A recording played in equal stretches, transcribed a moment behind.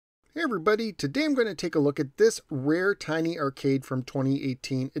Hey everybody, today I'm going to take a look at this rare tiny arcade from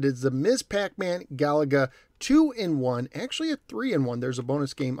 2018. It is the Ms. Pac-Man Galaga 2-in-1, actually a 3-in-1. There's a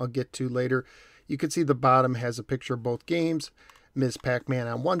bonus game I'll get to later. You can see the bottom has a picture of both games. Ms. Pac-Man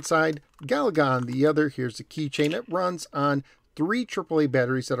on one side, Galaga on the other. Here's the keychain. It runs on 3 AAA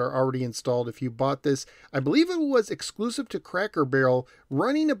batteries that are already installed. If you bought this, I believe it was exclusive to Cracker Barrel,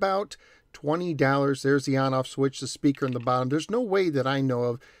 running about $20. There's the on-off switch, the speaker in the bottom. There's no way that I know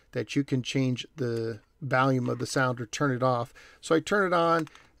of that you can change the volume of the sound or turn it off. So I turn it on,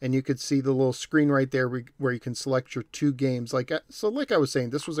 and you could see the little screen right there where you can select your 2 games. Like I was saying,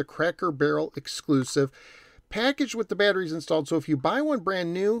 this was a Cracker Barrel exclusive, packaged with the batteries installed. So if you buy one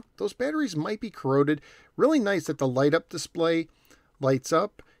brand new, those batteries might be corroded. Really nice that the light up display lights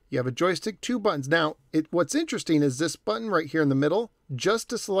up. You have a joystick, 2 buttons. Now, what's interesting is this button right here in the middle, just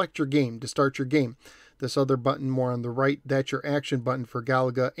to select your game, to start your game. This other button more on the right, that's your action button for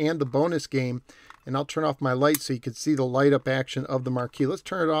Galaga and the bonus game. And I'll turn off my light so you can see the light up action of the marquee. Let's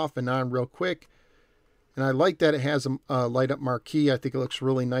turn it off and on real quick. And I like that it has a light up marquee. I think it looks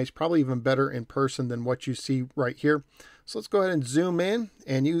really nice, probably even better in person than what you see right here. So let's go ahead and zoom in,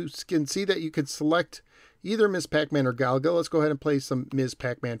 and you can see that you could select either Ms. Pac-Man or Galaga. Let's go ahead and play some Ms.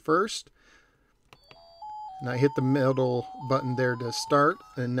 Pac-Man first. And I hit the middle button there to start,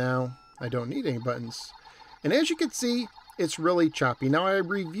 and now I don't need any buttons. And as you can see, it's really choppy. Now, I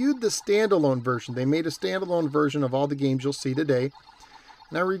reviewed the standalone version. They made a standalone version of all the games you'll see today.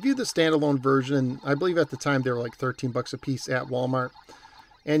 And I reviewed the standalone version, and I believe at the time they were like 13 bucks a piece at Walmart.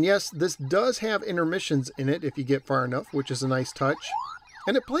 And yes, this does have intermissions in it if you get far enough, which is a nice touch.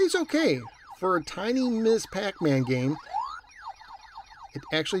 And it plays okay. For a tiny Ms. Pac-Man game, it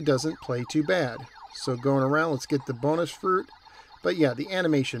actually doesn't play too bad. So going around, let's get the bonus fruit. But yeah, the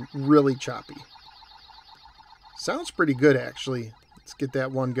animation, really choppy. Sounds pretty good, actually. Let's get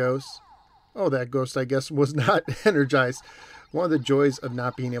that one ghost. Oh, that ghost, I guess, was not energized. One of the joys of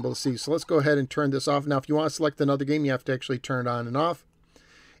not being able to see. So let's go ahead and turn this off. Now, if you want to select another game, you have to actually turn it on and off.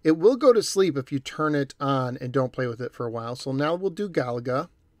 It will go to sleep if you turn it on and don't play with it for a while. So now we'll do Galaga.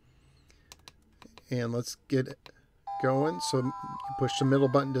 And let's get it going. So you push the middle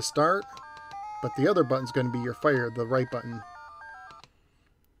button to start. But the other button's going to be your fire, the right button.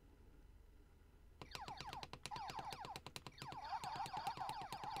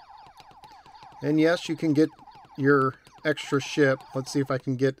 And yes, you can get your extra ship. Let's see if I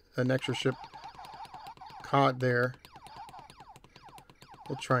can get an extra ship caught there.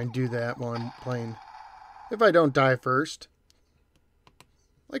 We'll try and do that while I'm playing. If I don't die first.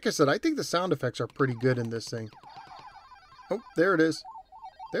 Like I said, I think the sound effects are pretty good in this thing. Oh, there it is.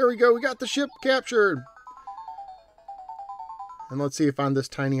 There we go. We got the ship captured. And let's see if on this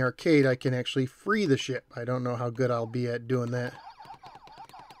tiny arcade I can actually free the ship. I don't know how good I'll be at doing that.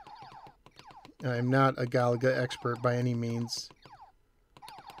 I'm not a Galaga expert by any means.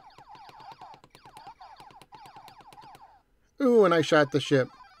 Ooh, and I shot the ship.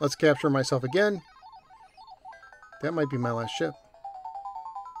 Let's capture myself again. That might be my last ship.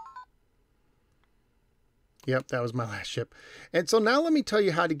 Yep, that was my last ship. And so now let me tell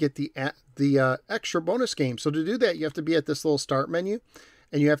you how to get the extra bonus game. So to do that, you have to be at this little start menu.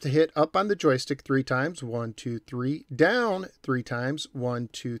 And you have to hit up on the joystick 3 times. 1, 2, 3. Down 3 times. 1,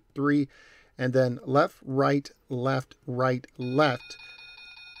 2, 3. And then left, right, left, right, left.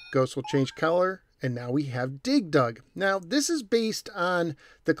 Ghost will change color. And now we have Dig Dug. Now, this is based on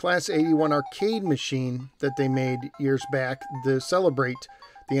the Class 81 arcade machine that they made years back to celebrate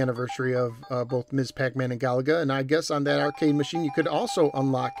the anniversary of both Ms. Pac-Man and Galaga. And I guess on that arcade machine, you could also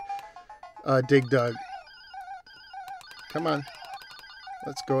unlock Dig Dug. Come on.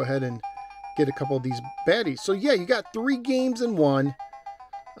 Let's go ahead and get a couple of these baddies. So yeah, you got 3 games in one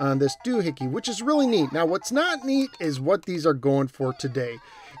on this doohickey, which is really neat. Now, what's not neat is what these are going for today.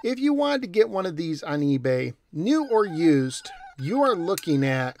 If you wanted to get one of these on eBay, new or used, you are looking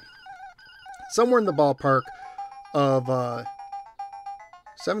at somewhere in the ballpark of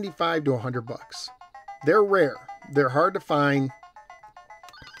 75 to 100 bucks. They're rare. They're hard to find.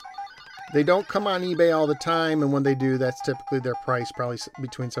 They don't come on eBay all the time, and when they do, that's typically their price, probably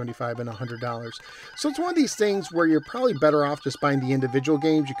between $75 and $100. So it's one of these things where you're probably better off just buying the individual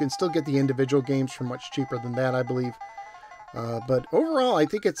games. You can still get the individual games for much cheaper than that, I believe. But overall, I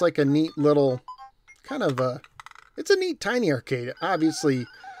think it's like a neat little kind of it's a neat tiny arcade. Obviously,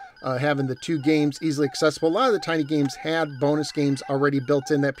 having the 2 games easily accessible. A lot of the tiny games had bonus games already built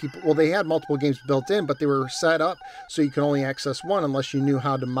in that people, well, they had multiple games built in, but they were set up so you can only access one unless you knew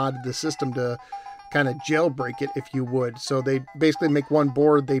how to mod the system to kind of jailbreak it, if you would. So they basically make one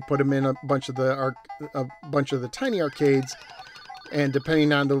board, they put them in a bunch of the tiny arcades, And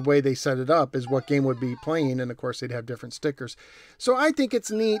depending on the way they set it up is what game would be playing. And of course, they'd have different stickers. So I think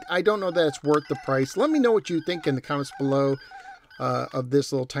it's neat. I don't know that it's worth the price. Let me know what you think in the comments below of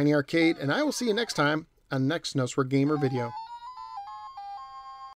this little tiny arcade. And I will see you next time on next No Swear Gamer video.